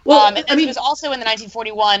 Yeah. Well, it was also in the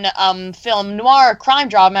 1941 film noir crime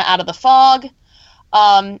drama Out of the Fog.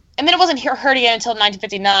 And then it wasn't heard again until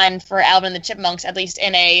 1959 for Alvin and the Chipmunks, at least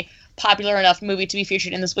in a popular enough movie to be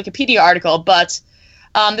featured in this Wikipedia article. But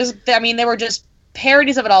they were just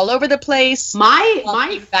parodies of it all over the place.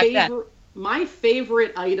 My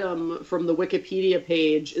favorite item from the Wikipedia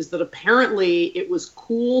page is that apparently it was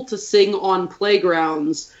cool to sing on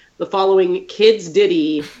playgrounds the following kids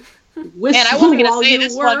ditty. Man, I wasn't going to say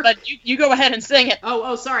this one, but you go ahead and sing it.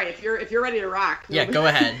 Oh, sorry. If you're ready to rock. Yeah, go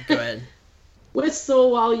ahead.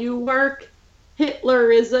 Whistle while you work. Hitler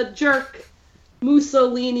is a jerk.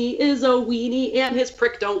 Mussolini is a weenie, and his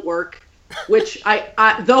prick don't work. Which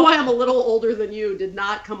I though I am a little older than you, did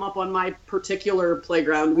not come up on my particular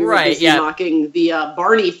playground. We were busy mocking the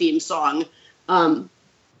Barney theme song.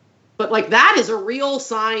 But like that is a real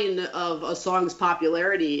sign of a song's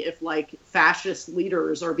popularity if like fascist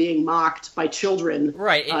leaders are being mocked by children,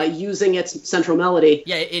 using its central melody.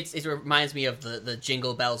 Yeah, it reminds me of the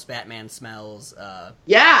Jingle Bells, Batman Smells.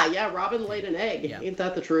 Yeah, Robin laid an egg. Yeah. Ain't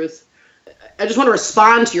that the truth? I just want to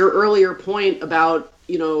respond to your earlier point about,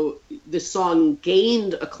 this song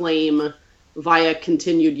gained acclaim via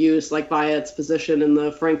continued use, like via its position in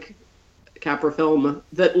the Frank Capra film.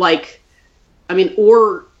 That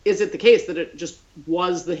or is it the case that it just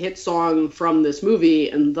was the hit song from this movie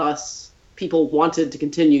and thus people wanted to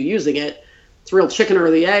continue using it? It's a real chicken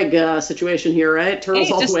or the egg situation here, right?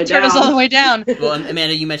 Turtles all the way down. Turtles all the way down. Well,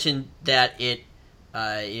 Amanda, you mentioned that it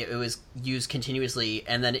was used continuously,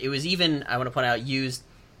 and then it was even, I want to point out, used...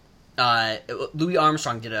 Louis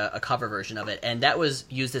Armstrong did a cover version of it, and that was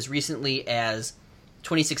used as recently as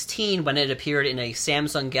 2016 when it appeared in a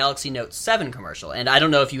Samsung Galaxy Note 7 commercial. And I don't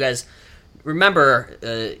know if you guys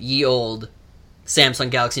remember ye old Samsung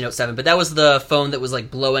Galaxy Note 7, but that was the phone that was like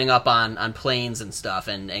blowing up on planes and stuff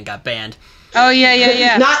and got banned. Oh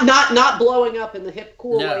yeah. Not blowing up in the hip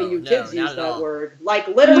cool way you kids use that word. Like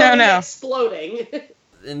literally exploding.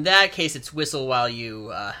 In that case, it's Whistle While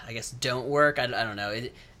You, I guess, Don't Work. I don't know.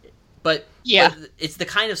 But it's the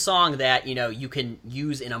kind of song that, you can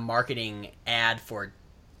use in a marketing ad for,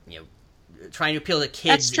 trying to appeal to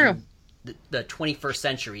kids. That's true. In the 21st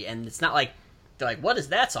century, and it's not like they're like, what is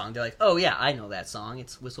that song? They're like, oh yeah, I know that song.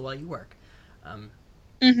 It's Whistle While You Work.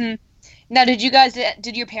 Now, did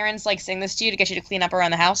your parents sing this to you to get you to clean up around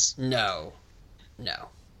the house? No.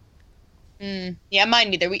 Yeah, mine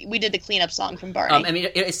neither. We did the cleanup song from Barney.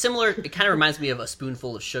 It's similar. It kind of reminds me of A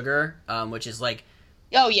Spoonful of Sugar, which is like.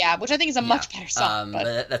 Oh yeah, which I think is a much better song.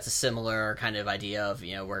 But that's a similar kind of idea of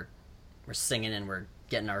we're singing and we're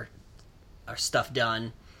getting our stuff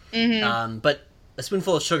done. Mm-hmm. But A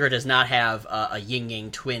Spoonful of Sugar does not have a Ying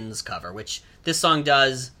Yang Twins cover, which this song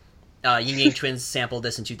does. Ying Yang Twins sampled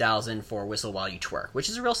this in 2000 for Whistle While You Twerk, which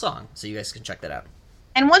is a real song, so you guys can check that out.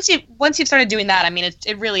 And once you've started doing that,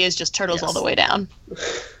 it really is just Turtles all the way down.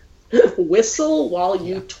 Whistle while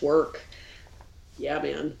you twerk. Yeah,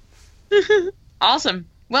 man. Awesome.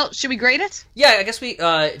 Well, should we grade it? Yeah, I guess we...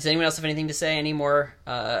 does anyone else have anything to say? Any more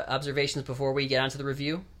observations before we get on to the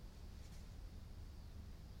review?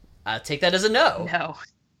 Take that as a no. No.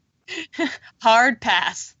 Hard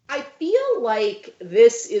pass. I feel like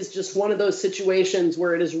this is just one of those situations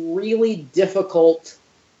where it is really difficult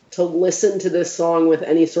to listen to this song with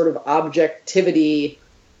any sort of objectivity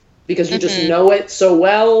because you just know it so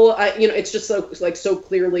well. It's just so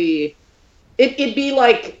clearly... It'd be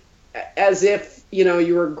like as if,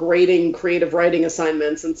 you were grading creative writing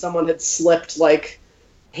assignments and someone had slipped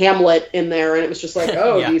Hamlet in there and it was just like,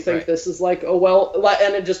 oh, do you think this is and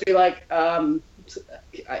it'd just be like, I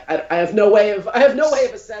have no way of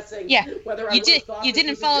assessing whether I you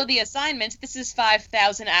didn't follow the assignment. This is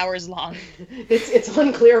 5,000 hours long. It's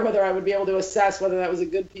unclear whether I would be able to assess whether that was a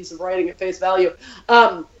good piece of writing at face value.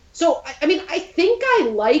 So I think I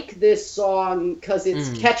like this song because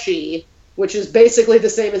it's catchy, which is basically the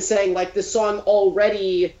same as saying this song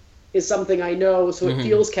already is something I know, so it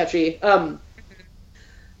feels catchy.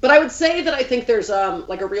 But I would say that I think there's a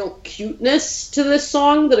real cuteness to this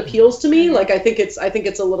song that appeals to me. I think it's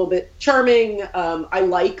a little bit charming. I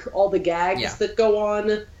like all the gags that go on.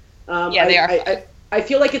 They are. I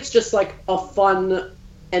feel like it's just a fun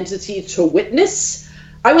entity to witness.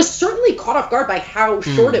 I was certainly caught off guard by how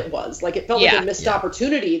short it was. It felt like a missed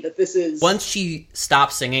opportunity that this is... Once she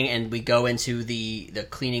stops singing and we go into the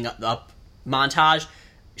cleaning up montage,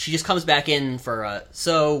 she just comes back in for a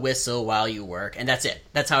 "so whistle while you work," and that's it.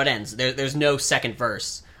 That's how it ends. There's no second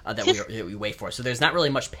verse that we wait for, so there's not really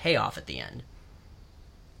much payoff at the end.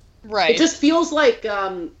 Right. It just feels like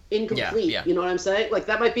incomplete. Yeah. You know what I'm saying? Like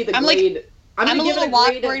that might be the I'm grade. I'm a little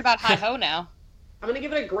worried about Hi-Ho now. I'm gonna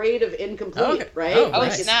give it a grade of incomplete. Okay. Right? Oh, Like,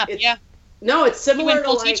 nice. Snap! it's- Yeah. No, it's You similar went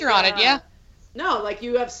full to teacher like, on it, yeah. No, like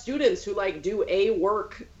you have students who like do A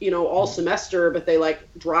work, all semester, but they like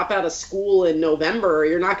drop out of school in November.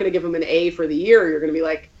 You're not going to give them an A for the year. You're going to be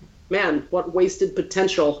like, man, what wasted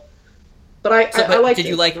potential. But I like. Did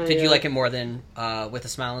you like it more than With a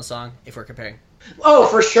Smile in the Song? If we're comparing. Oh,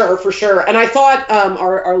 for sure. And I thought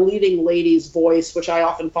our leading lady's voice, which I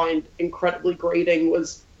often find incredibly grating,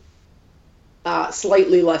 was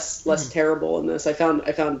slightly less terrible in this. I found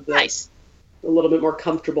that Nice. a little bit more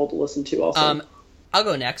comfortable to listen to. Also, I'll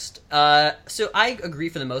go next. So I agree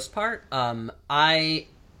for the most part. I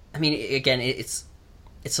mean, again, it's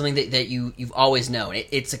something that you've always known.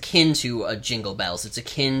 It's akin to a Jingle Bells. It's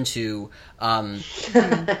akin to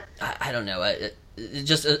I don't know.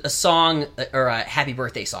 Just a song or a Happy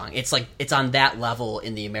Birthday song. It's like it's on that level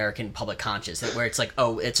in the American public conscious, where it's like,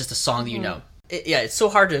 oh, it's just a song that you know. It's so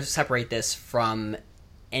hard to separate this from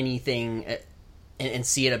anything and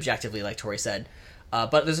see it objectively, like Tori said.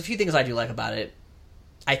 But there's a few things I do like about it.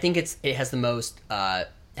 I think it has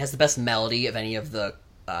the best melody of any of the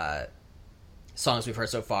songs we've heard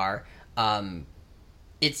so far.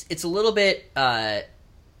 It's a little bit.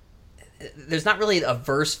 There's not really a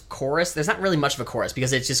verse chorus. There's not really much of a chorus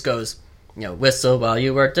because it just goes, whistle while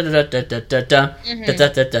you work. Da da da da da da da da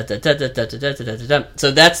da da da da da da da da.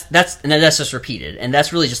 So that's just repeated, and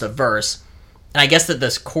that's really just a verse. And I guess that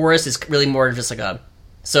this chorus is really more just like a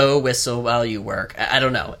 "so whistle while you work." I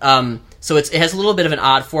don't know. So it has a little bit of an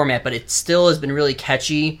odd format, but it still has been really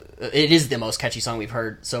catchy. It is the most catchy song we've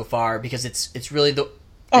heard so far because it's really the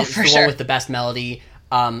one with the best melody.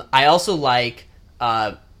 I also like.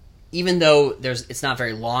 Even though it's not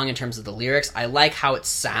very long in terms of the lyrics, I like how it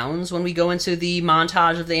sounds when we go into the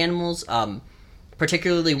montage of the animals.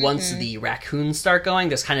 Particularly once the raccoons start going,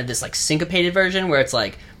 there's kind of this like syncopated version where it's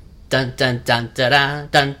like dun dun dun da da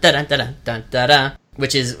dun da dun da dun da da,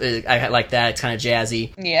 which is I like that. It's kind of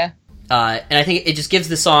jazzy. Yeah. And I think it just gives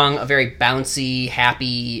the song a very bouncy,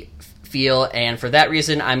 happy feel, and for that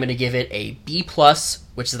reason, I'm going to give it a B+,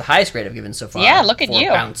 which is the highest grade I've given so far. Yeah, look at you.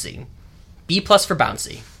 Bouncy. B+ for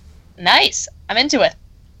bouncy. Nice. I'm into it.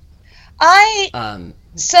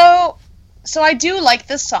 So I do like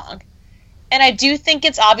this song, and I do think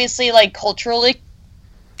it's obviously like culturally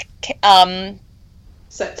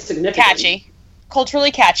significant. catchy.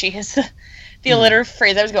 Culturally catchy is the alliterative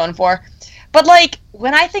phrase I was going for. But like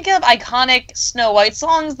when I think of iconic Snow White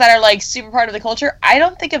songs that are like super part of the culture, I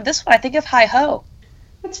don't think of this one. I think of Hi-Ho.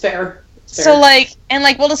 That's fair. So like, and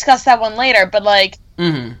like we'll discuss that one later. But like,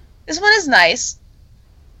 this one is nice.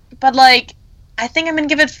 But like, I think I'm gonna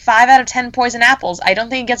give it 5 out of 10 poison apples. I don't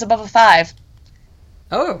think it gets above a 5.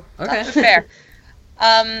 Oh, okay. That's fair.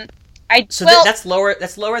 That's lower.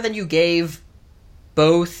 That's lower than you gave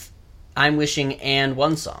both "I'm Wishing" and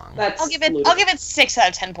 "One Song." I'll give it 6 out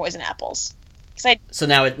of 10 poison apples. So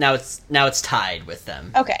now it's tied with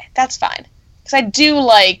them. Okay, that's fine. Because I do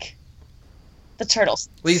like the turtles.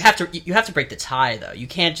 Well, you have to break the tie though. You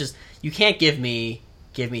can't give me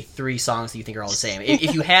 3 songs that you think are all the same.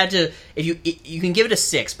 If you had to, you can give it a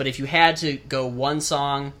 6, but if you had to go one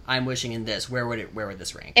song, "I'm Wishing" and this, where would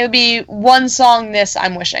this rank? It would be one song. This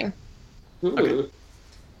 "I'm Wishing." Okay.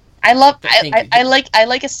 I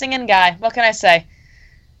like a singing guy. What can I say?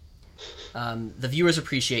 The viewers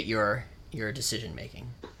appreciate your decision making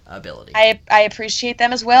ability. I appreciate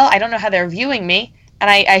them as well. I don't know how they're viewing me, and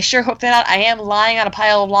I sure hope they're not. I am lying on a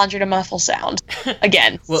pile of laundry to muffle sound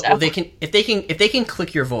again. Well, they can if they can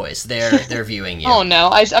click your voice, they're viewing you. Oh no,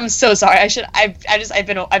 I'm so sorry.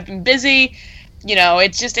 I've been busy.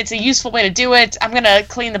 It's a useful way to do it. I'm gonna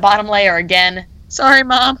clean the bottom layer again. Sorry,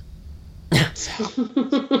 Mom.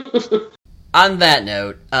 On that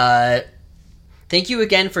note, thank you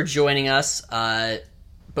again for joining us,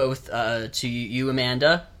 both to you,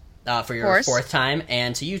 Amanda, for your 4th time,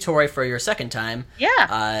 and to you, Tori, for your 2nd time.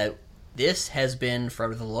 Yeah. This has been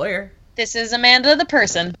Frodo the Lawyer. This is Amanda the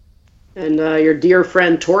Person. And your dear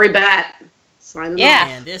friend, Tori Bat. Signing off.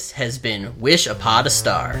 And this has been Wish Upon a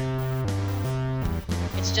Star.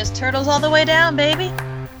 It's just turtles all the way down, baby.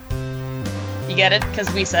 You get it? Because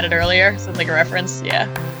we said it earlier, so it's like a reference. Yeah.